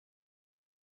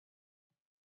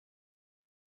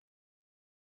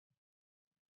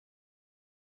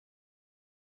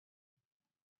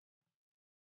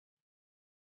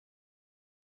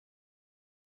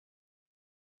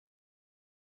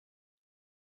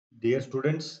Dear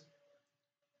students,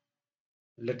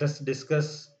 let us discuss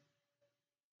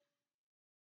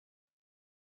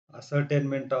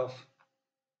ascertainment of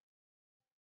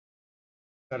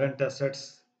current assets,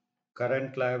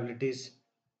 current liabilities,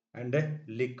 and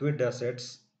liquid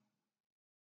assets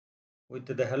with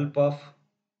the help of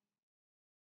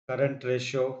current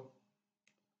ratio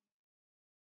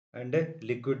and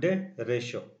liquid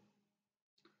ratio.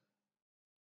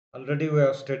 Already we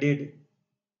have studied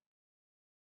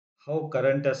how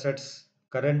current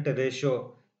ratio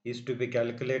is to be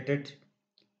calculated,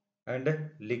 and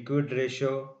liquid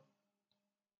ratio,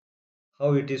 how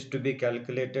it is to be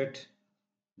calculated,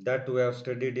 that we have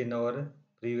studied in our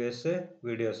previous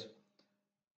videos.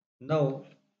 Now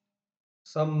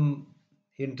some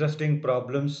interesting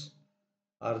problems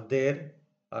are there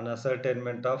on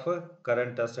ascertainment of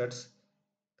current assets,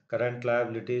 current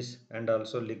liabilities, and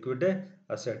also liquid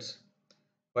assets.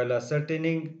 While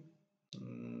ascertaining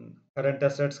current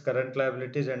assets, current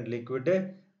liabilities, and liquid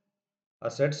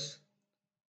assets,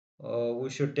 we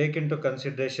should take into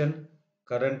consideration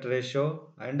current ratio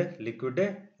and liquid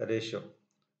ratio.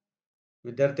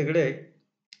 ವಿದ್ಯಾರ್ಥಿಗಳೇ,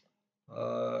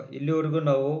 ಇಲ್ಲಿವರೆಗೂ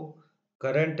ನಾವು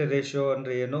current ratio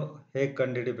ಅಂದರೆ ಏನು, ಹೇಗೆ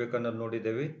ಕಂಡುಹಿಡಿಬೇಕು ಅನ್ನೋದು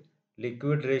ನೋಡಿದ್ದೇವೆ.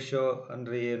 Liquid ratio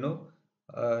ಅಂದರೆ ಏನು,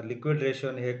 ಲಿಕ್ವಿಡ್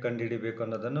ರೇಷಿಯೋನ ಹೇಗೆ ಕಂಡುಹಿಡಿಬೇಕು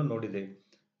ಅನ್ನೋದನ್ನು ನೋಡಿದ್ದೇವೆ.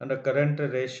 ಅಂದರೆ ಕರೆಂಟ್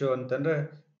ರೇಷಿಯೋ ಅಂತಂದರೆ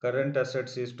current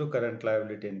assets is to current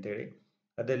liability ಅಂತೇಳಿ.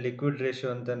 ಅದೇ ಲಿಕ್ವಿಡ್ ರೇಷಿಯೋ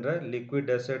ಅಂತಂದರೆ liquid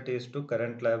asset is to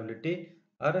current liability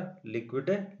R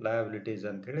liquid liabilities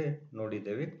ಅಂತೇಳಿ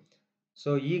ನೋಡಿದ್ದೇವೆ. ಸೊ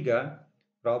ಈಗ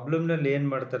ಪ್ರಾಬ್ಲಮ್ನಲ್ಲಿ ಏನು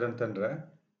ಮಾಡ್ತಾರೆ ಅಂತಂದ್ರೆ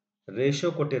ರೇಷಿಯೋ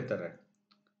ಕೊಟ್ಟಿರ್ತಾರೆ.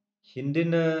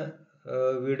 ಹಿಂದಿನ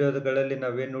ವಿಡಿಯೋಗಳಲ್ಲಿ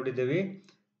ನಾವೇನು ನೋಡಿದ್ದೀವಿ,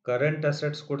 ಕರೆಂಟ್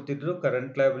ಅಸೆಟ್ಸ್ ಕೊಡ್ತಿದ್ರು,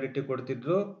 ಕರೆಂಟ್ ಲಯಬಿಲಿಟಿ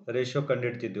ಕೊಡ್ತಿದ್ರು, ratio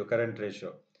ಕಂಡುಹಿಡ್ತಿದ್ವಿ, current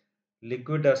ratio.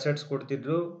 Liquid assets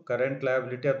ಕೊಡ್ತಿದ್ರು, ಕರೆಂಟ್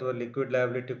ಲಯಬಿಲಿಟಿ ಅಥವಾ ಲಿಕ್ವಿಡ್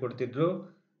ಲಯಬಿಲಿಟಿ ಕೊಡ್ತಿದ್ರು,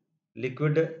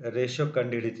 ಲಿಕ್ವಿಡ್ ರೇಷಿಯೋ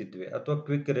ಕಂಡುಹಿಡಿತಿದ್ವಿ ಅಥವಾ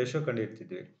ಕ್ವಿಕ್ ರೇಷಿಯೋ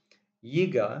ಕಂಡುಹಿಡ್ತಿದ್ವಿ.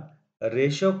 ಈಗ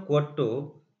ರೇಷಿಯೋ ಕೊಟ್ಟು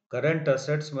ಕರೆಂಟ್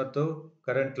ಅಸೆಟ್ಸ್ ಮತ್ತು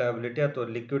ಕರೆಂಟ್ ಲಯಬಿಲಿಟಿ ಅಥವಾ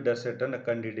ಲಿಕ್ವಿಡ್ ಅಸೆಟ್ ಅನ್ನು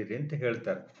ಕಂಡುಹಿಡಿರಿ ಅಂತ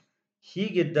ಹೇಳ್ತಾರೆ.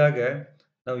 ಹೀಗಿದ್ದಾಗ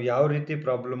ನಾವು ಯಾವ ರೀತಿ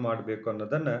ಪ್ರಾಬ್ಲಮ್ ಮಾಡಬೇಕು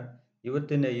ಅನ್ನೋದನ್ನು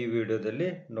ಇವತ್ತಿನ ಈ ವಿಡಿಯೋದಲ್ಲಿ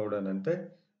ನೋಡೋಣಂತೆ.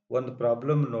 ಒಂದು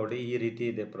ಪ್ರಾಬ್ಲಮ್ ನೋಡಿ, ಈ ರೀತಿ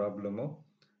ಇದೆ ಪ್ರಾಬ್ಲಮ್ಮು.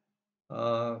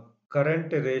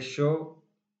 ಕರೆಂಟ್ ರೇಷಿಯೋ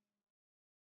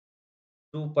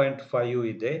 2.5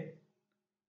 ಇದೆ,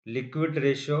 ಲಿಕ್ವಿಡ್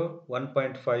ರೇಷಿಯೋ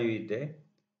 1.5 ಇದೆ,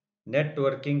 net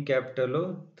working capital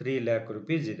 3 lakh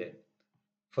rupees ಇದೆ.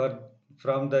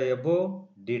 From the above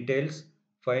details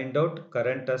find out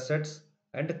current assets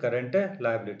and current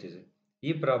liabilities.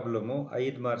 ಈ ಪ್ರಾಬ್ಲಮ್ಮು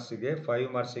 5 ಮಾರ್ಕ್ಸಿಗೆ 5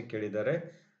 ಮಾರ್ಕ್ಸಿಗೆ ಕೇಳಿದ್ದಾರೆ.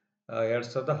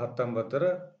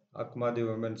 2019 ಅಕ್ಮಾದಿ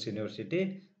ವುಮೆನ್ಸ್ ಯೂನಿವರ್ಸಿಟಿ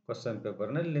ಕ್ವಶನ್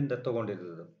ಪೇಪರ್ನಲ್ಲಿಂದ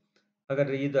ತೊಗೊಂಡಿರೋದು.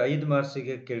 ಹಾಗಾದರೆ ಇದು 5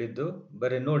 ಮಾರ್ಕ್ಸಿಗೆ ಕೇಳಿದ್ದು.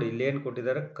 ಬರೀ ನೋಡಿ, ಇಲ್ಲಿ ಏನು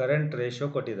ಕೊಟ್ಟಿದ್ದಾರೆ, ಕರೆಂಟ್ ರೇಷಿಯೋ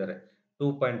ಕೊಟ್ಟಿದ್ದಾರೆ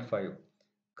 2.5.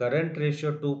 ಕರೆಂಟ್ ರೇಷಿಯೋ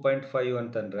 2.5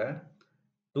 ಅಂತಂದರೆ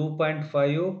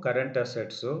 2.5 current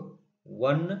assets,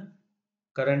 1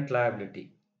 current liability.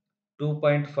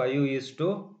 2.5 is to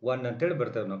 1 ಅಂತೇಳಿ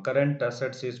ಬರ್ತೇವೆ ನಾವು. Current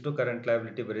assets is to current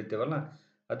liability ಬರಿತೇವಲ್ಲ,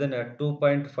 ಅದನ್ನು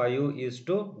 2.5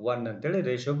 ಈಸ್ಟು 1 ಅಂತೇಳಿ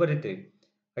ರೇಷಿಯೋ ಬರಿತೀವಿ.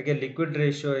 ಹಾಗೆ ಲಿಕ್ವಿಡ್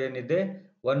ರೇಷಿಯೋ ಏನಿದೆ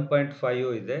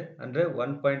 1.5 ಇದೆ, ಅಂದರೆ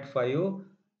 1.5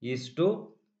 ಈಸ್ಟು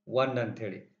 1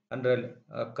 ಅಂಥೇಳಿ. ಅಂದರೆ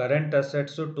ಕರೆಂಟ್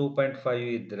ಅಸೆಟ್ಸು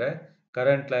 2.5 ಇದ್ದರೆ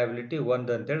ಕರೆಂಟ್ ಲಯಬಿಲಿಟಿ 1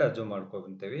 ಅಂತೇಳಿ ಅಜ್ಯೂಮ್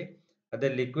ಮಾಡ್ಕೊತೀವಿ. ಅದೇ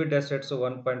ಲಿಕ್ವಿಡ್ ಅಸೆಟ್ಸು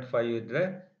 1.5 ಇದ್ದರೆ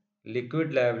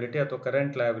ಲಿಕ್ವಿಡ್ ಲಯಬಿಲಿಟಿ ಅಥವಾ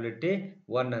ಕರೆಂಟ್ ಲಯಬಿಲಿಟಿ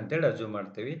 1 ಅಂತೇಳಿ ಅಜ್ಯೂಮ್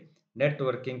ಮಾಡ್ತೀವಿ. Net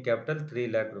working capital 3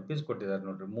 lakh rupees ಕೊಟ್ಟಿದ್ದಾರೆ.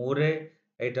 ನೋಡ್ರಿ, 3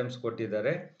 ಐಟಮ್ಸ್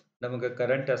ಕೊಟ್ಟಿದ್ದಾರೆ. ನಮಗೆ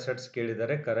ಕರೆಂಟ್ ಅಸೆಟ್ಸ್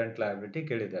ಕೇಳಿದ್ದಾರೆ, ಕರೆಂಟ್ ಲಯಬಿಲಿಟಿ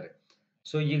ಕೇಳಿದ್ದಾರೆ.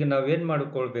 ಸೊ ಈಗ ನಾವೇನು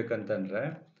ಮಾಡ್ಕೊಳ್ಬೇಕಂತಂದ್ರೆ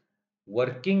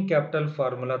ವರ್ಕಿಂಗ್ ಕ್ಯಾಪಿಟಲ್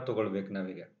ಫಾರ್ಮುಲಾ ತೊಗೊಳ್ಬೇಕು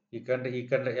ನಾವೀಗ.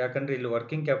 ಯಾಕಂದ್ರೆ ಇಲ್ಲಿ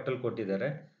ವರ್ಕಿಂಗ್ ಕ್ಯಾಪಿಟಲ್ ಕೊಟ್ಟಿದ್ದಾರೆ,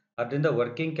 ಅದರಿಂದ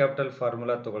ವರ್ಕಿಂಗ್ ಕ್ಯಾಪಿಟಲ್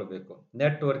ಫಾರ್ಮುಲಾ ತೊಗೊಳ್ಬೇಕು.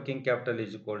 Net working capital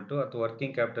is equal to ಅಥವಾ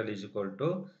working capital is equal to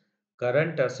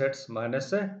current assets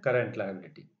minus current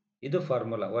liability. ಇದು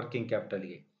ಫಾರ್ಮುಲಾ ವರ್ಕಿಂಗ್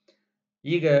ಕ್ಯಾಪಿಟಲ್ಗೆ.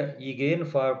 ಈಗೇನು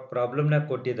ಪ್ರಾಬ್ಲಮ್ನಾಗ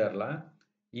ಕೊಟ್ಟಿದ್ದಾರಲ್ಲ,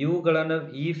 ಇವುಗಳನ್ನು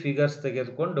ಈ ಫಿಗರ್ಸ್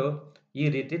ತೆಗೆದುಕೊಂಡು ಈ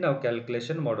ರೀತಿ ನಾವು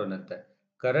calculation ಮಾಡೋಣಂತೆ.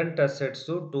 Current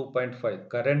assets 2.5,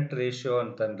 current ratio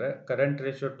ಅಂತಂದರೆ ಕರೆಂಟ್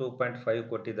ರೇಷಿಯೋ 2.5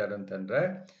 ಕೊಟ್ಟಿದ್ದಾರೆ ಅಂತಂದರೆ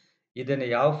ಇದನ್ನು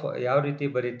ಯಾವ ರೀತಿ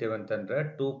ಬರಿತೇವೆ ಅಂತಂದರೆ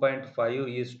 2.5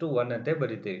 ಈಸ್ಟು 1 ಅಂತ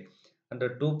ಬರಿತೀವಿ. ಅಂದರೆ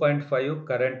 2.5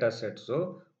 ಕರೆಂಟ್ ಅಸೆಟ್ಸು,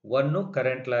 1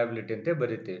 ಕರೆಂಟ್ ಲಯಬಿಲಿಟಿ ಅಂತ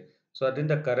ಬರಿತೀವಿ. ಸೊ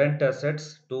ಅದರಿಂದ current assets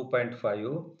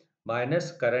 2.5 minus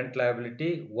current liability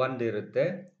 1 ಇರುತ್ತೆ,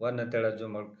 1 ಅಂತೇಳಿ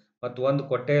ಅಜ್ಯೂಮ್ ಮಾಡಿ. ಮತ್ತು 1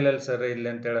 ಕೊಟ್ಟೇ ಇಲ್ಲ ಸರ್ ಇಲ್ಲಿ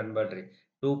ಅಂತೇಳಿ ಅನ್ಬೇಡ್ರಿ.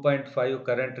 2.5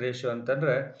 ಕರೆಂಟ್ ರೇಷಿಯೋ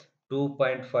ಅಂತಂದರೆ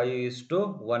 2.5 ಈಸ್ಟು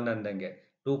 1 ಅಂದಂಗೆ.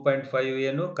 2.5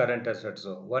 ಏನು ಕರೆಂಟ್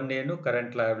ಅಸೆಟ್ಸು, 1 ಏನು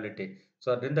ಕರೆಂಟ್ ಲಯಬಿಲಿಟಿ. ಸೊ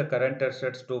ಅದರಿಂದ current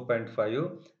assets 2.5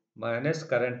 minus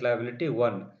current liability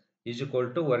 1 is equal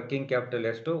to working capital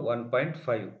ಎಷ್ಟು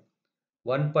 1.5.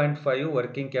 1.5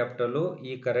 ವರ್ಕಿಂಗ್ ಕ್ಯಾಪಿಟಲು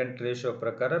ಈ ಕರೆಂಟ್ ರೇಷಿಯೋ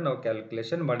ಪ್ರಕಾರ ನಾವು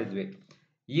ಕ್ಯಾಲ್ಕುಲೇಷನ್ ಮಾಡಿದ್ವಿ.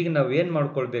 ಈಗ ನಾವೇನು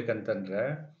ಮಾಡ್ಕೊಳ್ಬೇಕಂತಂದ್ರೆ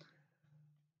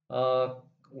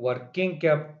ವರ್ಕಿಂಗ್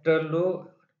ಕ್ಯಾಪಿಟಲ್ಲು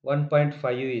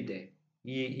 1.5 ಇದೆ.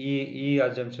 ಈ ಈ ಈ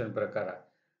ಅಸಂಪ್ಷನ್ ಪ್ರಕಾರ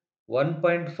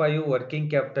 1.5 ವರ್ಕಿಂಗ್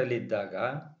ಕ್ಯಾಪಿಟಲ್ ಇದ್ದಾಗ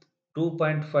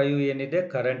 2.5 ಏನಿದೆ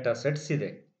ಕರೆಂಟ್ ಅಸೆಟ್ಸ್ ಇದೆ.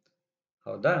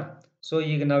 ಹೌದಾ? ಸೊ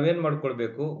ಈಗ ನಾವೇನು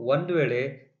ಮಾಡ್ಕೊಳ್ಬೇಕು, ಒಂದು ವೇಳೆ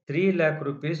 3 ಲ್ಯಾಕ್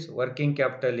ರುಪೀಸ್ ವರ್ಕಿಂಗ್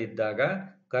ಕ್ಯಾಪಿಟಲ್ ಇದ್ದಾಗ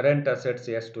ಕರೆಂಟ್ ಅಸೆಟ್ಸ್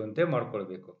ಎಷ್ಟು ಅಂತ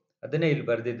ಮಾಡ್ಕೊಳ್ಬೇಕು. ಅದನ್ನೇ ಇಲ್ಲಿ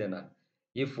ಬರೆದಿದ್ದೆ ನಾನು.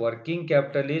 ಇಫ್ ವರ್ಕಿಂಗ್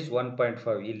ಕ್ಯಾಪಿಟಲ್ ಈಸ್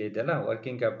 1.5 ಇಲ್ಲಿ ಇದೆಯಲ್ಲ,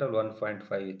 ವರ್ಕಿಂಗ್ ಕ್ಯಾಪಿಟಲ್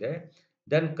 1.5 ಇದೆ.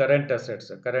 ದೆನ್ ಕರೆಂಟ್ ಅಸೆಟ್ಸ್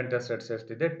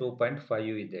ಎಷ್ಟಿದೆ?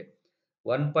 2.5 ಇದೆ.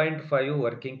 1.5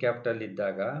 ವರ್ಕಿಂಗ್ ಕ್ಯಾಪಿಟಲ್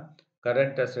ಇದ್ದಾಗ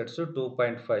ಕರೆಂಟ್ ಅಸೆಟ್ಸು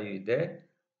 2.5 ಇದೆ.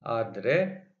 ಆದರೆ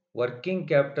ವರ್ಕಿಂಗ್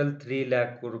ಕ್ಯಾಪಿಟಲ್ 3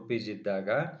 ಲ್ಯಾಕ್ ರುಪೀಸ್ ಇದ್ದಾಗ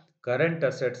ಕರೆಂಟ್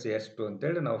ಅಸೆಟ್ಸ್ ಎಷ್ಟು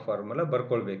ಅಂತೇಳಿ ನಾವು formula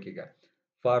ಬರ್ಕೊಳ್ಬೇಕೀಗ.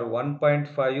 For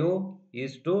 1.5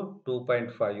 is to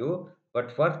 2.5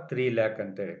 but for 3 lac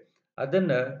ಅಂತೇಳಿ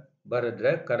ಅದನ್ನು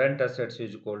ಬರೆದ್ರೆ current assets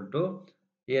is equal to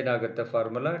ಏನಾಗುತ್ತೆ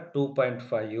ಫಾರ್ಮುಲಾ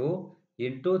 2.5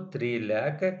 ಇಂಟು 3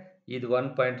 ಲ್ಯಾಕ್. ಇದು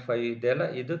 1.5 ಇದೆಯಲ್ಲ,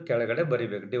 ಇದು ಕೆಳಗಡೆ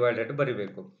ಬರಿಬೇಕು, ಡಿವೈಡೆಡ್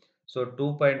ಬರಿಬೇಕು. So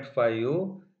 2.5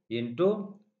 into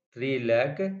 3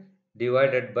 lac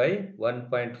divided by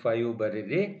 1.5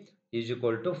 ಬರೀರಿ is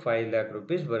equal to 5 lac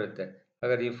rupees ಬರುತ್ತೆ.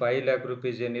 ಹಾಗಾದ್ರೆ ಈ 5 ಲ್ಯಾಕ್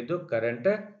ರುಪೀಸ್ ಏನಿದು ಕರೆಂಟ್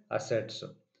ಅಸೆಟ್ಸ್.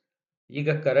 ಈಗ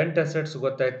ಕರೆಂಟ್ ಅಸೆಟ್ಸ್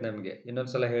ಗೊತ್ತಾಯ್ತು ನಮಗೆ.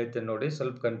 ಇನ್ನೊಂದ್ಸಲ ಹೇಳ್ತೇನೆ ನೋಡಿ,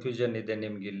 ಸ್ವಲ್ಪ ಕನ್ಫ್ಯೂಷನ್ ಇದೆ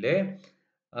ನಿಮ್ಗೆ ಇಲ್ಲಿ.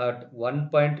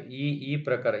 ಈ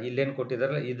ಪ್ರಕಾರ ಇಲ್ಲೇನು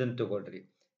ಕೊಟ್ಟಿದಾರಲ್ಲ ಇದನ್ನು ತಗೊಳ್ರಿ.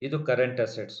 ಇದು ಕರೆಂಟ್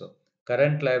ಅಸೆಟ್ಸು.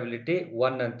 ಕರೆಂಟ್ ಲಯಬಿಲಿಟಿ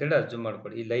 1 ಅಂತೇಳಿ ಅಸ್ಯೂಮ್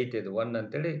ಮಾಡ್ಕೊಳ್ಳಿ. ಇಲ್ಲಿ ಐತೆ ಇದು 1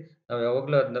 ಅಂತೇಳಿ ನಾವು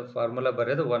ಯಾವಾಗಲೂ ಅದನ್ನ ಫಾರ್ಮುಲಾ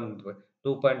ಬರೆಯೋದು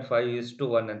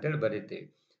 2.5:1 ಅಂತೇಳಿ ಬರಿತೀವಿ.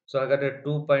 ಸೊ ಹಾಗಾದರೆ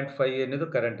 2.5 ಏನಿದು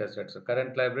current assets,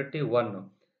 current liability 1.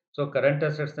 So current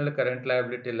ಅಸೆಟ್ಸ್ನಲ್ಲಿ current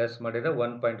liability less ಮಾಡಿದರೆ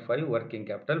 1.5 ವರ್ಕಿಂಗ್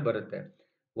ಕ್ಯಾಪಿಟಲ್ ಬರುತ್ತೆ.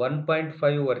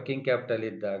 1.5 ವರ್ಕಿಂಗ್ ಕ್ಯಾಪಿಟಲ್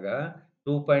ಇದ್ದಾಗ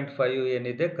 2.5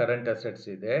 ಏನಿದೆ ಕರೆಂಟ್ ಅಸೆಟ್ಸ್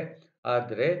ಇದೆ.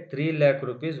 ಆದರೆ 3 ಲ್ಯಾಕ್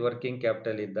ರುಪೀಸ್ ವರ್ಕಿಂಗ್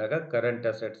ಕ್ಯಾಪಿಟಲ್ ಇದ್ದಾಗ ಕರೆಂಟ್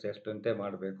ಅಸೆಟ್ಸ್ ಎಷ್ಟು ಅಂತ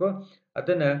ಮಾಡಬೇಕು.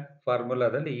 ಅದನ್ನು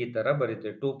ಫಾರ್ಮುಲಾದಲ್ಲಿ ಈ ಥರ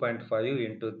ಬರಿತೀವಿ. 2.5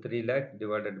 ಇಂಟು 3 ಲ್ಯಾಕ್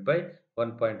ಡಿವೈಡೆಡ್ ಬೈ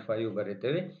 1.5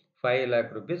 ಬರಿತೀವಿ. 5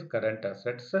 ಲ್ಯಾಕ್ ರುಪೀಸ್ ಕರೆಂಟ್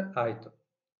ಅಸೆಟ್ಸ್ ಆಯಿತು.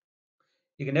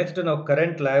 ಈಗ ನೆಕ್ಸ್ಟ್ ನಾವು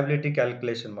ಕರೆಂಟ್ ಲಯಬಿಲಿಟಿ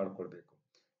ಕ್ಯಾಲ್ಕುಲೇಷನ್ ಮಾಡ್ಕೊಳ್ಬೇಕು.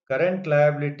 ಕರೆಂಟ್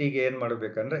ಲಯಬಿಲಿಟಿಗೆ ಏನು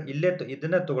ಮಾಡಬೇಕಂದ್ರೆ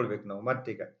ಇದನ್ನ ತಗೊಳ್ಬೇಕು ನಾವು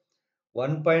ಮತ್ತೀಗ.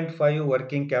 1.5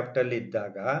 ವರ್ಕಿಂಗ್ ಕ್ಯಾಪಿಟಲ್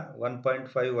ಇದ್ದಾಗ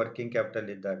 1.5 ವರ್ಕಿಂಗ್ ಕ್ಯಾಪಿಟಲ್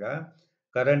ಇದ್ದಾಗ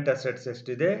ಕರೆಂಟ್ ಅಸೆಟ್ಸ್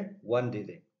ಎಷ್ಟಿದೆ? 1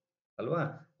 ಇದೆ ಅಲ್ವಾ?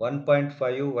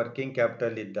 1.5 ವರ್ಕಿಂಗ್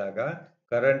ಕ್ಯಾಪಿಟಲ್ ಇದ್ದಾಗ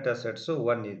ಕರೆಂಟ್ ಅಸೆಟ್ಸು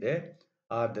 1 ಇದೆ.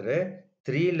 ಆದರೆ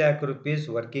 3 ಲ್ಯಾಕ್ ರುಪೀಸ್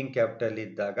ವರ್ಕಿಂಗ್ ಕ್ಯಾಪಿಟಲ್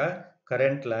ಇದ್ದಾಗ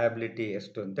ಕರೆಂಟ್ ಲಯಬಿಲಿಟಿ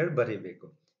ಎಷ್ಟು ಅಂತೇಳಿ ಬರೀಬೇಕು.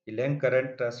 ಇಲ್ಲಿ ಹೆಂಗೆ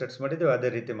ಕರೆಂಟ್ ಅಸೆಟ್ಸ್ ಮಾಡಿದ್ದೀವಿ ಅದೇ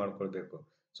ರೀತಿ ಮಾಡ್ಕೊಳ್ಬೇಕು.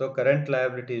 So current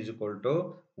liability is equal to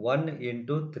 1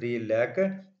 into 3 lac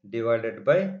divided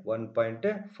by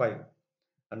 1.5.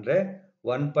 ಅಂದರೆ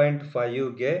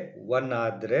 1.5ಗೆ 1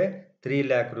 ಆದರೆ 3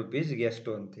 ಲ್ಯಾಕ್ ರುಪೀಸ್ಗೆ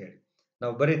ಎಷ್ಟು ಅಂತೇಳಿ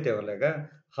ನಾವು ಬರಿತೇವಲ್ಲ. ಈಗ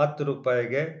 10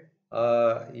 ರೂಪಾಯಿಗೆ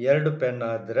 2 ಪೆನ್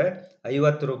ಆದರೆ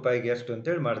 50 ರೂಪಾಯಿಗೆ ಎಷ್ಟು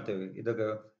ಅಂತೇಳಿ ಮಾಡ್ತೇವೆ. ಇದು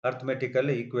ಅರ್ಥಮೆಟಿಕಲ್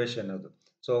ಈಕ್ವೇಷನ್ ಅದು.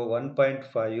 So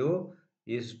 1.5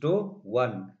 is to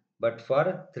 1 but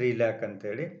for 3 lac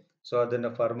ಅಂತೇಳಿ. ಸೊ ಅದನ್ನು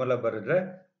ಫಾರ್ಮುಲಾ ಬರೆದ್ರೆ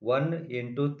 1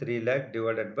 ಇಂಟು 3 ಲ್ಯಾಕ್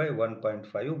ಡಿವೈಡೆಡ್ ಬೈ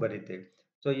 1.5 ಬರಿತೀವಿ.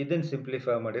 ಸೊ ಇದನ್ನು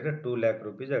ಸಿಂಪ್ಲಿಫೈ ಮಾಡಿದರೆ 2 ಲ್ಯಾಕ್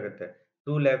ರುಪೀಸ್ ಆಗುತ್ತೆ.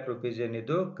 2 ಲ್ಯಾಕ್ ರುಪೀಸ್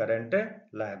ಏನಿದು ಕರೆಂಟ್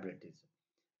ಲಯಬಿಲಿಟೀಸ್.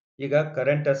 ಈಗ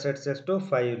ಕರೆಂಟ್ ಅಸೆಟ್ಸ್ ಎಷ್ಟು?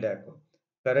 5 ಲ್ಯಾಕ್.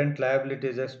 ಕರೆಂಟ್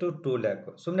ಲಯಬಿಲಿಟೀಸ್ ಎಷ್ಟು? 2 ಲ್ಯಾಕ್.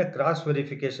 ಸುಮ್ಮನೆ ಕ್ರಾಸ್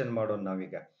ವೆರಿಫಿಕೇಶನ್ ಮಾಡೋಣ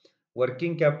ನಾವೀಗ.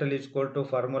 Working capital is equal to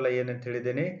formula ಏನಂತ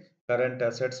ಹೇಳಿದ್ದೀನಿ? Current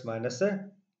assets minus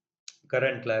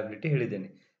current liability ಹೇಳಿದ್ದೀನಿ.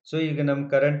 ಸೊ ಈಗ ನಮ್ಮ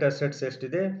ಕರೆಂಟ್ ಅಸೆಟ್ಸ್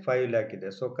ಎಷ್ಟಿದೆ? 5 ಲ್ಯಾಕ್ ಇದೆ.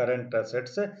 So current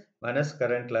assets minus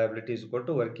current liability is equal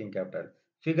to working capital.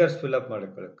 Figures fill up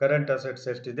ಮಾಡಿಕೊಳ್ಳಿ. ಕರೆಂಟ್ ಅಸೆಟ್ಸ್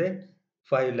ಎಷ್ಟಿದೆ?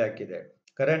 5 ಲ್ಯಾಕ್ ಇದೆ.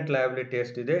 ಕರೆಂಟ್ ಲಯಬಿಲಿಟಿ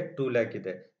ಎಷ್ಟಿದೆ? 2 ಲ್ಯಾಕ್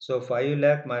ಇದೆ. So 5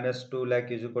 lac minus 2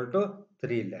 lac is equal to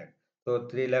 3 lac. So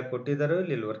 3 lac ಕೊಟ್ಟಿದ್ದಾರೆ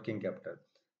ಇಲ್ಲಿ working capital.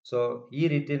 So ಈ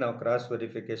ರೀತಿ ನಾವು ಕ್ರಾಸ್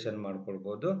ವೆರಿಫಿಕೇಶನ್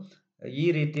ಮಾಡ್ಕೊಳ್ಬೋದು. ಈ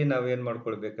ರೀತಿ ನಾವೇನು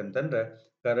ಮಾಡ್ಕೊಳ್ಬೇಕಂತಂದ್ರೆ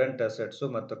ಕರೆಂಟ್ ಅಸೆಟ್ಸು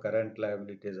ಮತ್ತು ಕರೆಂಟ್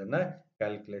ಲಯಬಿಲಿಟೀಸನ್ನು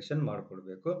ಕ್ಯಾಲ್ಕುಲೇಷನ್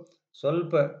ಮಾಡ್ಕೊಳ್ಬೇಕು.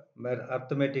 ಸ್ವಲ್ಪ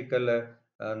ಅರ್ಥಮೆಟಿಕಲ್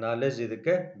ನಾಲೆಜ್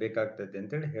ಇದಕ್ಕೆ ಬೇಕಾಗ್ತೈತೆ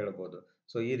ಅಂತೇಳಿ ಹೇಳ್ಬೋದು.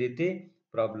 ಸೊ ಈ ರೀತಿ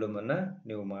ಪ್ರಾಬ್ಲಮನ್ನು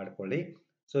ನೀವು ಮಾಡ್ಕೊಳ್ಳಿ.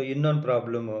 ಸೊ ಇನ್ನೊಂದು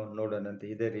ಪ್ರಾಬ್ಲಮ್ ನೋಡೋಣಂತೆ.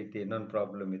 ಇದೇ ರೀತಿ ಇನ್ನೊಂದು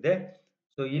ಪ್ರಾಬ್ಲಮ್ ಇದೆ.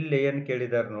 ಸೊ ಇಲ್ಲಿ ಏನು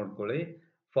ಕೇಳಿದ್ದಾರೆ ನೋಡ್ಕೊಳ್ಳಿ.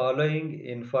 Following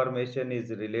information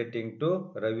is relating to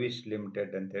Ravish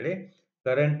limited ಅಂತೇಳಿ.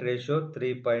 ಕರೆಂಟ್ ರೇಷಿಯೋ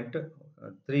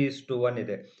 3:1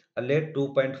 ಇದೆ. ಅಲ್ಲೇ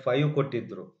 2.5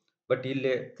 ಕೊಟ್ಟಿದ್ರು, ಬಟ್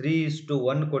ಇಲ್ಲಿ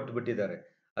 3:1 ಕೊಟ್ಬಿಟ್ಟಿದ್ದಾರೆ.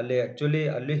 ಅಲ್ಲಿ ಆ್ಯಕ್ಚುಲಿ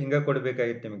ಅಲ್ಲಿ ಹಿಂಗೆ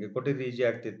ಕೊಡಬೇಕಾಗಿತ್ತು. ನಿಮಗೆ ಕೊಟ್ಟಿದ್ರೆ ಈಸಿ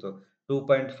ಆಗ್ತಿತ್ತು.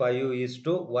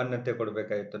 2.5:1 ಅಂತ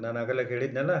ಕೊಡಬೇಕಾಗಿತ್ತು. ನಾನು ಆಗಲೇ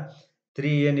ಹೇಳಿದ್ನಲ್ಲ,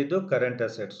 3 ಏನಿದು ಕರೆಂಟ್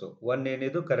ಅಸೆಟ್ಸು, 1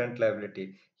 ಏನಿದು ಕರೆಂಟ್ ಲಯಬಿಲಿಟಿ.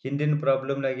 ಹಿಂದಿನ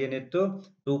ಪ್ರಾಬ್ಲಮ್ನಾಗ ಏನಿತ್ತು?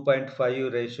 2.5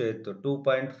 ರೇಷಿಯೋ ಇತ್ತು.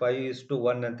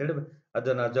 2.5:1 ಅಂತೇಳಿ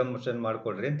ಅದನ್ನು ಅಜಂಪ್ಷನ್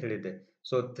ಮಾಡ್ಕೊಳ್ರಿ ಅಂತ ಹೇಳಿದ್ದೆ.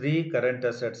 ಸೊ 3 ಕರೆಂಟ್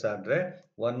ಅಸೆಟ್ಸ್ ಆದರೆ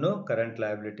 1 ಕರೆಂಟ್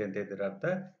ಲಯಬಿಲಿಟಿ ಅಂತ ಇದರ ಅರ್ಥ.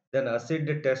 ದೆನ್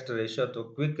ಅಸಿಡ್ ಟೆಸ್ಟ್ ರೇಷಿಯೋ ಅಥವಾ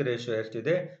ಕ್ವಿಕ್ ರೇಷಿಯೋ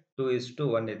ಎಷ್ಟಿದೆ?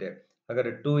 2:1 ಇದೆ.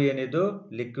 ಹಾಗಾದ್ರೆ 2 ಏನಿದು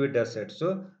ಲಿಕ್ವಿಡ್ ಅಸೆಟ್ಸು,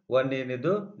 1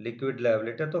 ಏನಿದು ಲಿಕ್ವಿಡ್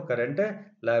ಲಯಬಿಲಿಟಿ ಅಥವಾ ಕರೆಂಟ್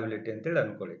ಲಯಬಿಲಿಟಿ ಅಂತೇಳಿ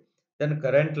ಅನ್ಕೊಳ್ಳಿ. ದೆನ್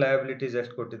ಕರೆಂಟ್ ಲಯಬಿಲಿಟೀಸ್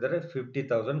ಎಷ್ಟು ಕೊಟ್ಟಿದ್ದಾರೆ?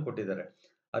 50,000 ಕೊಟ್ಟಿದ್ದಾರೆ.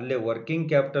 ಅಲ್ಲೇ ವರ್ಕಿಂಗ್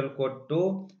ಕ್ಯಾಪಿಟಲ್ ಕೊಟ್ಟು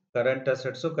ಕರೆಂಟ್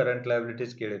ಅಸೆಟ್ಸು ಕರೆಂಟ್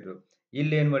ಲಯಬಿಲಿಟೀಸ್ ಕೇಳಿದ್ರು.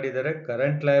 ಇಲ್ಲಿ ಏನು ಮಾಡಿದ್ದಾರೆ?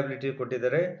 ಕರೆಂಟ್ ಲಯಬಿಲಿಟಿ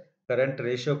ಕೊಟ್ಟಿದ್ದಾರೆ, ಕರೆಂಟ್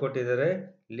ರೇಷಿಯೋ ಕೊಟ್ಟಿದ್ದಾರೆ,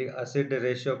 ಅಸಿಡ್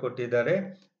ರೇಷಿಯೋ ಕೊಟ್ಟಿದ್ದಾರೆ.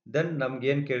 ದೆನ್ ನಮ್ಗೆ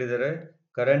ಏನು ಕೇಳಿದ್ದಾರೆ?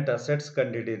 Current assets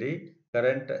ಕಂಡುಹಿಡೀರಿ,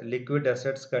 current liquid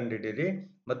assets ಕಂಡುಹಿಡೀರಿ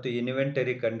ಮತ್ತು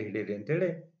ಇನ್ವೆಂಟರಿ ಕಂಡುಹಿಡೀರಿ ಅಂತೇಳಿ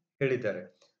ಹೇಳಿದ್ದಾರೆ.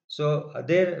 ಸೊ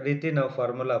ಅದೇ ರೀತಿ ನಾವು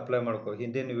ಫಾರ್ಮುಲಾ ಅಪ್ಲೈ ಮಾಡ್ಕೋ.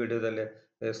 ಹಿಂದಿನ ವಿಡಿಯೋದಲ್ಲಿ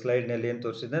ಸ್ಲೈಡ್ನಲ್ಲಿ ಏನು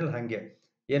ತೋರಿಸಿದ್ನಲ್ಲ ಹಾಗೆ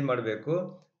ಏನು ಮಾಡಬೇಕು?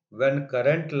 ವೆನ್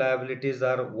ಕರೆಂಟ್ ಲಯಬಿಲಿಟೀಸ್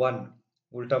ಆರ್ 1,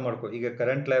 ಉಲ್ಟಾ ಮಾಡ್ಕೊ. ಈಗ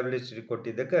ಕರೆಂಟ್ ಲಯಬಿಲಿಟಿ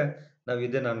ಕೊಟ್ಟಿದ್ದಕ್ಕೆ ನಾವು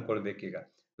ಇದನ್ನು ಅನ್ಕೊಳ್ಬೇಕೀಗ.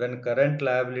 When current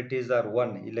liabilities R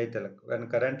 1, ಇಲ್ಲೈತಲ್ಲ, when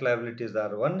current liabilities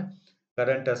R 1,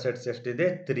 current assets ಎಷ್ಟಿದೆ?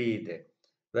 3 ಇದೆ.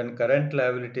 When current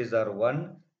liabilities R 1,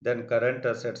 then current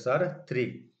assets R 3.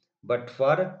 But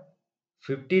for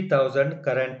 50,000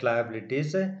 current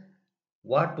liabilities,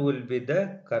 what will be the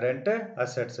current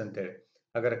assets ಅಂತೇಳಿ.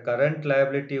 ಹಾಗಾದ್ರೆ ಕರೆಂಟ್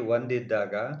ಲಯಬಿಲಿಟಿ 1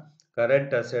 ಇದ್ದಾಗ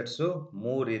current assets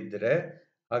 3 ಇದ್ದರೆ,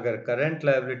 ಹಾಗಾದ್ರೆ current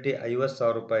liability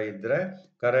 50,000 ರೂಪಾಯಿ ಇದ್ದರೆ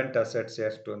current assets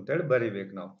ಎಷ್ಟು ಅಂತೇಳಿ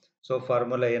ಬರಿಬೇಕು ನಾವು. ಸೊ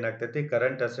ಫಾರ್ಮುಲಾ ಏನಾಗ್ತೈತಿ?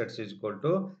 Current assets is equal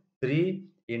to 3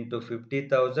 into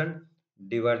 50,000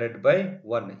 divided by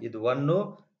 1. ಇದು 1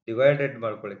 ಡಿವೈಡೆಡ್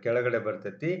ಮಾಡ್ಕೊಳ್ಳಿ, ಕೆಳಗಡೆ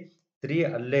ಬರ್ತೈತಿ. 3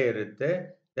 ಅಲ್ಲೇ ಇರುತ್ತೆ.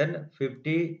 ದೆನ್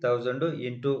 50,000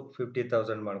 ಇಂಟು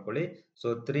 50,000 ಮಾಡ್ಕೊಳ್ಳಿ. ಸೊ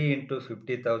 3 ಇಂಟು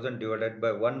 50,000 ಡಿವೈಡೆಡ್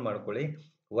ಬೈ 1 ಮಾಡ್ಕೊಳ್ಳಿ.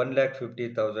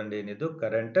 1,50,000 ಏನಿದು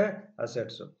ಕರೆಂಟ್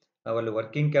ಅಸೆಟ್ಸು. ನಾವಲ್ಲಿ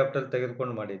ವರ್ಕಿಂಗ್ ಕ್ಯಾಪಿಟಲ್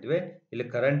ತೆಗೆದುಕೊಂಡು ಮಾಡಿದ್ವಿ, ಇಲ್ಲಿ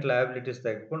ಕರೆಂಟ್ ಲಯಬಿಲಿಟೀಸ್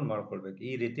ತೆಗೆದುಕೊಂಡು ಮಾಡ್ಕೊಳ್ಬೇಕು.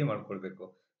 ಈ ರೀತಿ ಮಾಡ್ಕೊಳ್ಬೇಕು.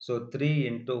 So 3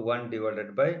 into 1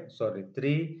 divided by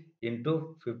 3 into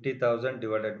 50,000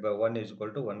 divided by 1 is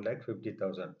equal to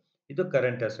 1,50,000. ಇದು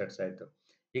ಕರೆಂಟ್ ಅಸೆಟ್ಸ್ ಆಯಿತು.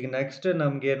 ಈಗ ನೆಕ್ಸ್ಟ್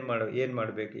ನಮ್ಗೆ ಏನು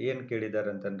ಮಾಡಬೇಕು? ಏನು ಕೇಳಿದ್ದಾರೆ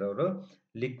ಅಂತಂದ್ರೆ ಅವರು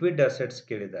ಲಿಕ್ವಿಡ್ ಅಸೆಟ್ಸ್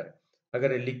ಕೇಳಿದ್ದಾರೆ.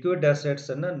 ಹಾಗಾದರೆ ಲಿಕ್ವಿಡ್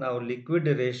ಅಸೆಟ್ಸನ್ನು ನಾವು ಲಿಕ್ವಿಡ್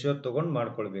ರೇಷಿಯೋ ತೊಗೊಂಡು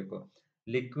ಮಾಡ್ಕೊಳ್ಬೇಕು.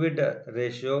 Liquid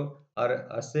ratio R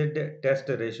acid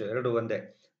test ratio ಎರಡು ಒಂದೇ.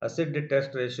 Acid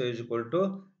test ratio is equal to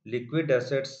liquid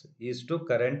assets is to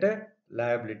current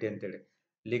liability ಅಂತೇಳಿ.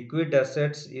 Liquid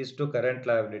assets is to current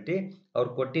liability. ಅವ್ರು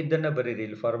ಕೊಟ್ಟಿದ್ದನ್ನು ಬರೀರಿ,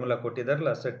 ಇಲ್ಲಿ ಫಾರ್ಮುಲಾ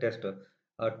ಕೊಟ್ಟಿದ್ದಾರಲ್ಲ ಅಸೆಟ್ ಟೆಸ್ಟ್,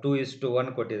 2:1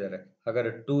 ಕೊಟ್ಟಿದ್ದಾರೆ.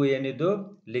 ಹಾಗಾದ್ರೆ 2 ಏನಿದು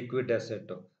ಲಿಕ್ವಿಡ್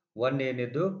ಅಸೆಟ್, 1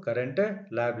 ಏನಿದು ಕರೆಂಟ್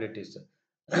ಲಯಬಿಲಿಟೀಸ್.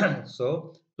 ಸೊ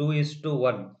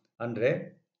 2:1 ಅಂದರೆ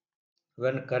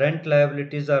when current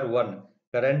liabilities R 1,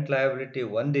 current liability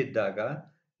 1 ಇದ್ದಾಗ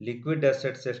ಲಿಕ್ವಿಡ್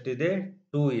ಅಸೆಟ್ಸ್ ಎಷ್ಟಿದೆ?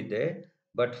 2 ಇದೆ.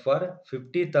 ಬಟ್ ಫಾರ್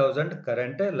 50,000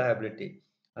 ಕರೆಂಟ್ ಲಯಬಿಲಿಟಿ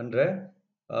ಅಂದರೆ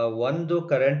ಒಂದು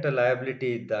ಕರೆಂಟ್ ಲಯಬಿಲಿಟಿ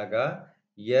ಇದ್ದಾಗ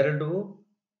 2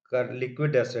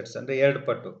 ಲಿಕ್ವಿಡ್ ಅಸೆಟ್ಸ್ ಅಂದರೆ 2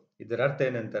 ಪಟ್ಟು. ಇದರ ಅರ್ಥ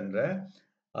ಏನಂತಂದ್ರೆ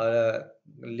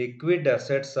liquid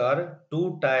assets R 2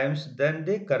 times then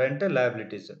the current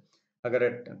liabilities. ಹಾಗಾದ್ರೆ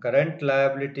ಕರೆಂಟ್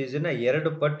ಲಯಬಿಲಿಟೀಸ್ನ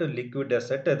 2 ಪಟ್ಟು ಲಿಕ್ವಿಡ್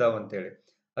ಅಸೆಟ್ ಅದಾವ ಅಂತೇಳಿ.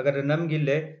 ಹಾಗಾದ್ರೆ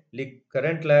ನಮ್ಗಿಲ್ಲೇ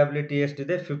ಕರೆಂಟ್ ಲಯಬಿಲಿಟಿ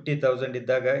ಎಷ್ಟಿದೆ? 50,000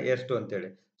 ಇದ್ದಾಗ ಎಷ್ಟು ಅಂತೇಳಿ.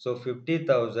 ಸೊ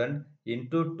 50,000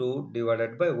 ಇಂಟು 2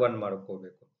 ಡಿವೈಡೆಡ್ ಬೈ 1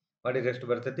 ಮಾಡ್ಕೋಬೇಕು. ಮಾಡಿದ್ರೆ ಎಷ್ಟು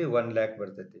ಬರ್ತೈತಿ? 1 ಲ್ಯಾಕ್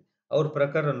ಬರ್ತೈತಿ. ಅವ್ರ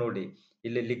ಪ್ರಕಾರ ನೋಡಿ,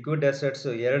 ಇಲ್ಲಿ ಲಿಕ್ವಿಡ್ ಅಸೆಟ್ಸ್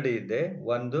 2 ಇದೆ,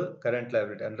 ಒಂದು ಕರೆಂಟ್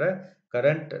ಲಯಬಿಲಿಟಿ ಅಂದರೆ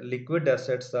current liquid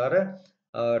assets R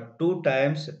 2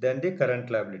 times then the current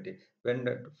liability. When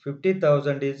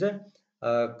 50,000 is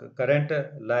current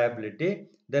liability,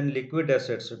 then liquid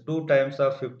assets 2 times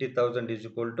of 50,000 is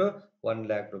equal to 1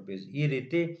 lac rupees. ಈ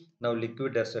ರೀತಿ ನಾವು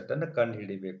ಲಿಕ್ವಿಡ್ ಅಸೆಟ್ ಅನ್ನು ಕಂಡು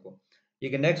ಹಿಡಿಬೇಕು.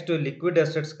 ಈಗ ನೆಕ್ಸ್ಟ್ ಲಿಕ್ವಿಡ್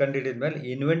ಅಸೆಟ್ಸ್ ಕಂಡು ಹಿಡಿದ ಮೇಲೆ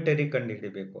ಇನ್ವೆಂಟರಿ ಕಂಡು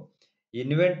ಹಿಡಿಬೇಕು.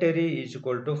 Inventory is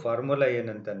equal to formula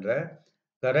ಏನಂತಂದ್ರೆ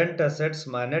current assets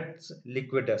minus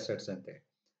liquid assets ಅಂತೆ.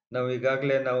 ನಾವು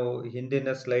ಈಗಾಗಲೇ ನಾವು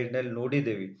ಹಿಂದಿನ ಸ್ಲೈಡ್ನಲ್ಲಿ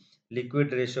ನೋಡಿದ್ದೇವೆ.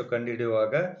 ಲಿಕ್ವಿಡ್ ರೇಷಿಯೋ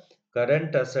ಕಂಡುಹಿಡಿಯುವಾಗ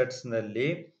ಕರೆಂಟ್ ಅಸೆಟ್ಸ್ನಲ್ಲಿ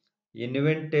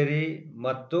ಇನ್ವೆಂಟರಿ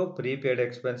ಮತ್ತು ಪ್ರೀಪೇಯ್ಡ್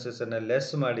ಎಕ್ಸ್ಪೆನ್ಸಸ್ ಅನ್ನು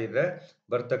ಲೆಸ್ ಮಾಡಿದರೆ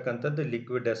ಬರ್ತಕ್ಕಂಥದ್ದು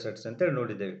ಲಿಕ್ವಿಡ್ ಅಸೆಟ್ಸ್ ಅಂತೇಳಿ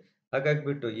ನೋಡಿದ್ದೇವೆ.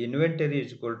 ಹಾಗಾಗಿಬಿಟ್ಟು inventory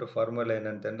is equal to formula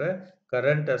ಏನಂತಂದ್ರೆ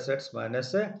current assets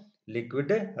minus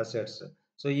liquid assets.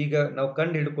 So ಈಗ ನಾವು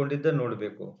ಕಂಡು ಹಿಡ್ಕೊಂಡಿದ್ದ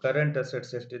ನೋಡಬೇಕು. ಕರೆಂಟ್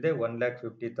ಅಸೆಟ್ಸ್ ಎಷ್ಟಿದೆ?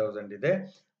 1,50,000 ಇದೆ.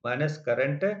 ಮೈನಸ್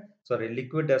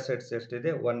ಲಿಕ್ವಿಡ್ ಅಸೆಟ್ಸ್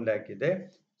ಎಷ್ಟಿದೆ? 1 ಲ್ಯಾಕ್ ಇದೆ.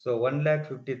 So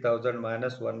 1,50,000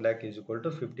 minus 1 lac is equal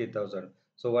to 50,000.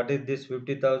 So what is this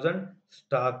 50,000?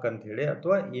 Stock ಅಂತ ಹೇಳಿ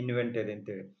ಅಥವಾ ಇನ್ವೆಂಟರಿ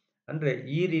ಅಂತೇಳಿ. ಅಂದರೆ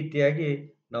ಈ ರೀತಿಯಾಗಿ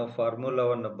ನಾವು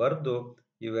ಫಾರ್ಮುಲಾವನ್ನು ಬರೆದು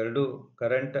ಇವೆರಡು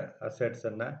ಕರೆಂಟ್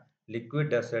ಅಸೆಟ್ಸನ್ನು,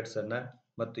 ಲಿಕ್ವಿಡ್ ಅಸೆಟ್ಸನ್ನು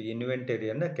ಮತ್ತು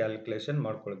ಇನ್ವೆಂಟರಿಯನ್ನು ಕ್ಯಾಲ್ಕುಲೇಷನ್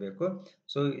ಮಾಡ್ಕೊಳ್ಬೇಕು.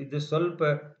 ಸೊ ಇದು ಸ್ವಲ್ಪ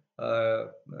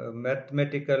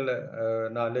ಮ್ಯಾಥಮೆಟಿಕಲ್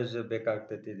ನಾಲೆಜ್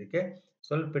ಬೇಕಾಗ್ತೈತಿ. ಇದಕ್ಕೆ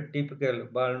ಸ್ವಲ್ಪ ಟಿಪಿಕಲ್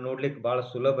ಭಾಳ ನೋಡ್ಲಿಕ್ಕೆ ಭಾಳ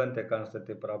ಸುಲಭ ಅಂತ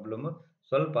ಕಾಣಿಸ್ತೈತಿ ಪ್ರಾಬ್ಲಮ್.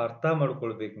 ಸ್ವಲ್ಪ ಅರ್ಥ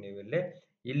ಮಾಡ್ಕೊಳ್ಬೇಕು ನೀವಿಲ್ಲಿ.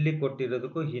 ಇಲ್ಲಿ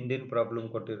ಕೊಟ್ಟಿರೋದಕ್ಕೂ ಹಿಂದಿನ ಪ್ರಾಬ್ಲಮ್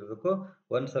ಕೊಟ್ಟಿರೋದಕ್ಕೂ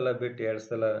ಒಂದು ಸಲ ಬಿಟ್ಟು 2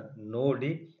 ಸಲ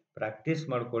ನೋಡಿ ಪ್ರಾಕ್ಟೀಸ್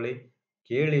ಮಾಡ್ಕೊಳ್ಳಿ.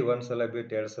 ಕೇಳಿ 1 ಸಲ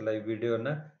ಬಿಟ್ಟು 2 ಸಲ ಈ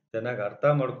ವಿಡಿಯೋನ ಚೆನ್ನಾಗಿ ಅರ್ಥ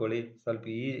ಮಾಡ್ಕೊಳ್ಳಿ. ಸ್ವಲ್ಪ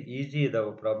ಈಸಿ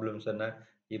ಇದಾವೆ ಪ್ರಾಬ್ಲಮ್ಸನ್ನು.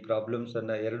 ಈ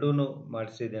ಪ್ರಾಬ್ಲಮ್ಸನ್ನು ಎರಡೂ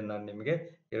ಮಾಡಿಸಿದ್ದೇನೆ ನಾನು ನಿಮಗೆ.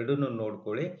 ಎರಡೂ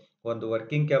ನೋಡ್ಕೊಳ್ಳಿ. ಒಂದು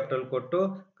ವರ್ಕಿಂಗ್ ಕ್ಯಾಪಿಟಲ್ ಕೊಟ್ಟು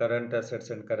current assets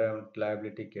and current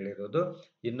liability ಕೇಳಿರೋದು,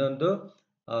 ಇನ್ನೊಂದು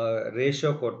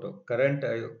ರೇಷಿಯೋ ಕೊಟ್ಟು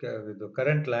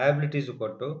ಕರೆಂಟ್ ಲಯಬಿಲಿಟೀಸ್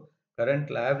ಕೊಟ್ಟು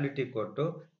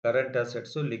current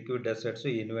assets, liquid assets,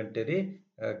 inventory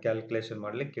calculation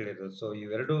ಮಾಡ್ಲಿಕ್ಕೆ ಕೇಳಿರೋದು. ಸೊ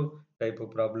ಇವೆರಡು ಟೈಪ್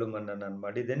ಪ್ರಾಬ್ಲಮನ್ನು ನಾನು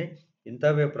ಮಾಡಿದ್ದೀನಿ.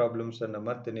 ಇಂಥವೇ ಪ್ರಾಬ್ಲಮ್ಸನ್ನು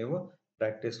ಮತ್ತೆ ನೀವು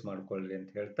ಪ್ರಾಕ್ಟೀಸ್ ಮಾಡ್ಕೊಳ್ಳಿ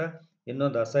ಅಂತ ಹೇಳ್ತಾ,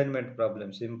 ಇನ್ನೊಂದು ಅಸೈನ್ಮೆಂಟ್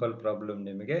ಪ್ರಾಬ್ಲಮ್, ಸಿಂಪಲ್ ಪ್ರಾಬ್ಲಮ್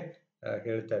ನಿಮಗೆ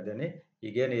ಹೇಳ್ತಾ ಇದ್ದೇನೆ.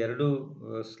 ಈಗೇನು ಎರಡು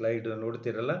ಸ್ಲೈಡ್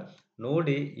ನೋಡ್ತಿರಲ್ಲ,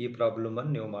 ನೋಡಿ ಈ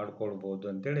ಪ್ರಾಬ್ಲಮನ್ನು ನೀವು ಮಾಡ್ಕೊಳ್ಬೋದು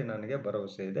ಅಂತೇಳಿ ನನಗೆ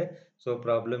ಭರವಸೆ ಇದೆ. So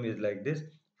problem is like this: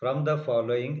 from the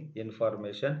following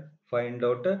information find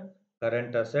out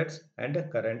current assets and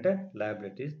current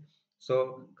liabilities. So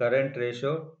current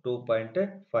ratio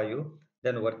 2.5,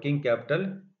 then working capital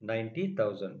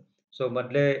 90,000. So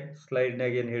ಮೊದಲೇ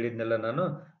ಸ್ಲೈಡ್ನಾಗ ಏನು ಹೇಳಿದ್ನಲ್ಲ ನಾನು,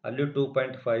 ಅಲ್ಲಿ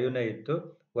 2.5ನೇ ಇತ್ತು,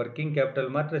 ವರ್ಕಿಂಗ್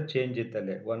ಕ್ಯಾಪಿಟಲ್ ಮಾತ್ರ ಚೇಂಜ್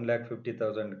ಇತ್ತಲ್ಲೇ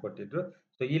 1,50,000 ಕೊಟ್ಟಿದ್ರು.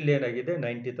 ಸೊ ಇಲ್ಲಿ ಏನಾಗಿದೆ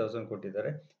 90,000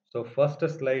 ಕೊಟ್ಟಿದ್ದಾರೆ. ಸೊ ಫಸ್ಟ್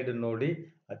ಸ್ಲೈಡ್ ನೋಡಿ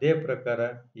ಅದೇ ಪ್ರಕಾರ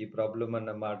ಈ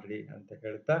ಪ್ರಾಬ್ಲಮನ್ನು ಮಾಡ್ರಿ ಅಂತ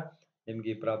ಹೇಳ್ತಾ,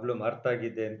 ನಿಮ್ಗೆ ಈ ಪ್ರಾಬ್ಲಮ್ ಅರ್ಥ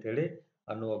ಆಗಿದೆ ಅಂತೇಳಿ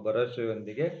ಅನ್ನುವ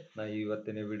ಭರವಸೆಯೊಂದಿಗೆ ನಾನು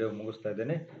ಇವತ್ತಿನ ವಿಡಿಯೋ ಮುಗಿಸ್ತಾ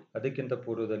ಇದ್ದೇನೆ. ಅದಕ್ಕಿಂತ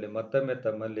ಪೂರ್ವದಲ್ಲಿ ಮತ್ತೊಮ್ಮೆ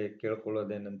ತಮ್ಮಲ್ಲಿ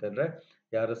ಕೇಳ್ಕೊಳ್ಳೋದೇನಂತಂದರೆ,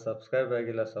 ಯಾರು ಸಬ್ಸ್ಕ್ರೈಬ್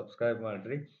ಆಗಿಲ್ಲ ಸಬ್ಸ್ಕ್ರೈಬ್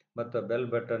ಮಾಡಿರಿ ಮತ್ತು ಬೆಲ್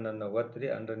ಬಟನನ್ನು ಒತ್ತಿರಿ,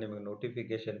 ಅಂದರೆ ನಿಮಗೆ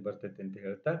ನೋಟಿಫಿಕೇಷನ್ ಬರ್ತೈತೆ ಅಂತ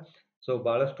ಹೇಳ್ತಾ. ಸೊ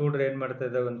ಭಾಳಷ್ಟು ಹುಡುಗರು ಏನು ಮಾಡ್ತಾ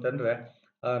ಇದ್ದಾವೆ ಅಂತಂದರೆ,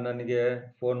 ನನಗೆ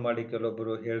ಫೋನ್ ಮಾಡಿ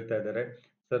ಕೆಲವೊಬ್ಬರು ಹೇಳ್ತಾ ಇದ್ದಾರೆ,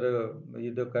 ಸರ್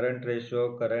ಇದು current ratio,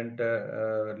 current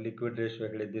liquid ratio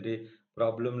ಹೇಳಿದ್ದೀರಿ,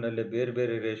 ಪ್ರಾಬ್ಲಮ್ನಲ್ಲಿ ಬೇರೆ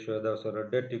ಬೇರೆ ರೇಷಿಯೋ ಅದಾವೆ ಸರ್,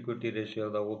 ಡೆಟ್ ಇಕ್ವಿಟಿ ರೇಷಿಯೋ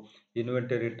ಅದಾವು,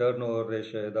 ಇನ್ವೆಂಟರಿ ಟರ್ನ್ ಓವರ್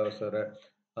ರೇಷಿಯೋ ಇದಾವೆ ಸರ್,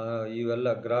 ಇವೆಲ್ಲ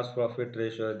ಗ್ರಾಸ್ ಪ್ರಾಫಿಟ್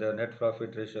ರೇಷಿಯೋ ಇದೆ, ನೆಟ್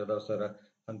ಪ್ರಾಫಿಟ್ ರೇಷಿಯೋ ಅದಾವೆ ಸರ್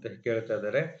ಅಂತ ಕೇಳ್ತಾ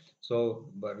ಇದ್ದಾರೆ. ಸೊ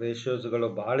ರೇಷಿಯೋಸ್ಗಳು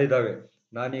ಭಾಳ ಇದ್ದಾವೆ.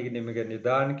 ನಾನೀಗ ನಿಮಗೆ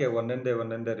ನಿಧಾನಕ್ಕೆ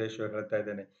ಒಂದೊಂದೇ ರೇಷಿಯೋ ಹೇಳ್ತಾ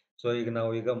ಇದ್ದೇನೆ. ಸೊ ಈಗ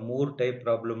ನಾವು 3 ಟೈಪ್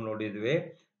ಪ್ರಾಬ್ಲಮ್ ನೋಡಿದ್ವಿ: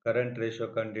 ಕರೆಂಟ್ ರೇಷಿಯೋ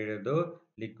ಕಂಡುಹಿಡಿಯೋದು,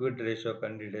 ಲಿಕ್ವಿಡ್ ರೇಷಿಯೋ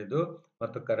ಕಂಡುಹಿಡಿಯೋದು,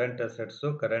 ಮತ್ತು current assets,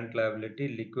 current liability,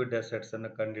 liquid ಅಸೆಟ್ಸನ್ನು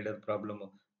ಕಂಡುಹಿಡಿಯೋದು problem.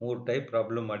 3 type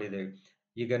problem ಮಾಡಿದ್ದೇವೆ.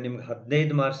 ಈಗ ನಿಮ್ಗೆ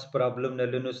 15 ಮಾರ್ಕ್ಸ್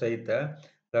ಪ್ರಾಬ್ಲಮ್ನಲ್ಲೂ ಸಹಿತ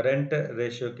ಕರೆಂಟ್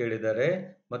ರೇಷಿಯೋ ಕೇಳಿದ್ದಾರೆ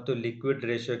ಮತ್ತು ಲಿಕ್ವಿಡ್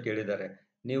ರೇಷಿಯೋ ಕೇಳಿದ್ದಾರೆ.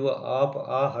 ನೀವು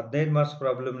ಆ 15 ಮಾರ್ಕ್ಸ್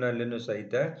ಪ್ರಾಬ್ಲಮ್ನಲ್ಲೂ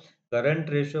ಸಹಿತ ಕರೆಂಟ್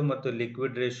ರೇಷಿಯೋ ಮತ್ತು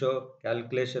ಲಿಕ್ವಿಡ್ ರೇಷಿಯೋ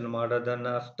ಕ್ಯಾಲ್ಕುಲೇಷನ್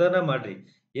ಮಾಡೋದನ್ನು ಅಷ್ಟನ್ನ ಮಾಡಿರಿ.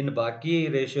 ಇನ್ನು ಬಾಕಿ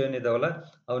ರೇಷಿಯೋ ಏನಿದಾವಲ್ಲ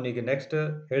ಅವನಿಗೆ ನೆಕ್ಸ್ಟ್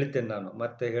ಹೇಳ್ತೀನಿ, ನಾನು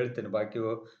ಮತ್ತೆ ಹೇಳ್ತೀನಿ. ಬಾಕಿ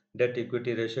ಡೆಟ್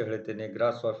ಇಕ್ವಿಟಿ ರೇಷಿಯೋ ಹೇಳ್ತೀನಿ,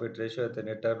 ಗ್ರಾಸ್ ಪ್ರಾಫಿಟ್ ರೇಷಿಯೋ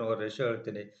ಹೇಳ್ತೀನಿ, ಟರ್ನ್ ಓವರ್ ರೇಷಿಯೋ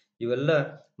ಹೇಳ್ತೀನಿ. ಇವೆಲ್ಲ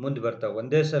ಮುಂದೆ ಬರ್ತಾವೆ.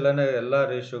 ಒಂದೇ ಸಲನ ಎಲ್ಲ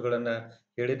ರೇಷಿಯೋಗಳನ್ನು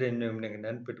ಹೇಳಿದರೆ ನಿಮಗೆ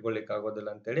ನೆನ್ಪಿಟ್ಕೊಳ್ಳಿಕ್ಕೆ ಆಗೋದಿಲ್ಲ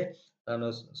ಅಂತೇಳಿ ನಾನು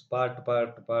ಪಾರ್ಟ್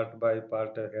ಬೈ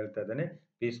ಪಾರ್ಟ್ ಹೇಳ್ತಾ ಇದ್ದೇನೆ,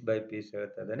 ಪೀಸ್ ಬೈ ಪೀಸ್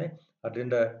ಹೇಳ್ತಾ ಇದ್ದೇನೆ.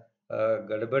 ಅದರಿಂದ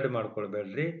ಗಡಬಡಿ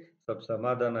ಮಾಡ್ಕೊಳ್ಬೇಡ್ರಿ, ಸ್ವಲ್ಪ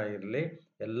ಸಮಾಧಾನ ಇರಲಿ.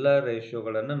 ಎಲ್ಲ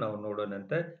ರೇಷಿಯೋಗಳನ್ನು ನಾವು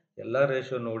ನೋಡೋಣಂತೆ. ಎಲ್ಲ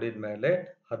ರೇಷಿಯೋ ನೋಡಿದ ಮೇಲೆ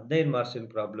 15 ಮಾರ್ಕ್ಸಿನ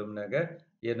ಪ್ರಾಬ್ಲಮ್ನಾಗ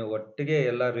ಏನು ಒಟ್ಟಿಗೆ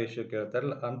ಎಲ್ಲ ರೇಷಿಯೋ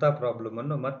ಕೇಳ್ತಾರಲ್ಲ ಅಂಥ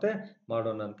ಪ್ರಾಬ್ಲಮನ್ನು ಮತ್ತೆ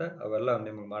ಮಾಡೋಣಂತ. ಅವೆಲ್ಲ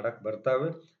ನಿಮ್ಗೆ ಮಾಡೋಕ್ಕೆ ಬರ್ತಾವೆ.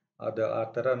 ಅದು ಆ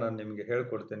ಥರ ನಾನು ನಿಮಗೆ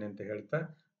ಹೇಳ್ಕೊಡ್ತೇನೆ ಅಂತ ಹೇಳ್ತಾ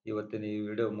ಇವತ್ತಿನ ಈ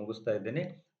ವಿಡಿಯೋ ಮುಗಿಸ್ತಾ ಇದ್ದೀನಿ.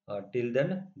 Till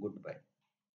then, good bye.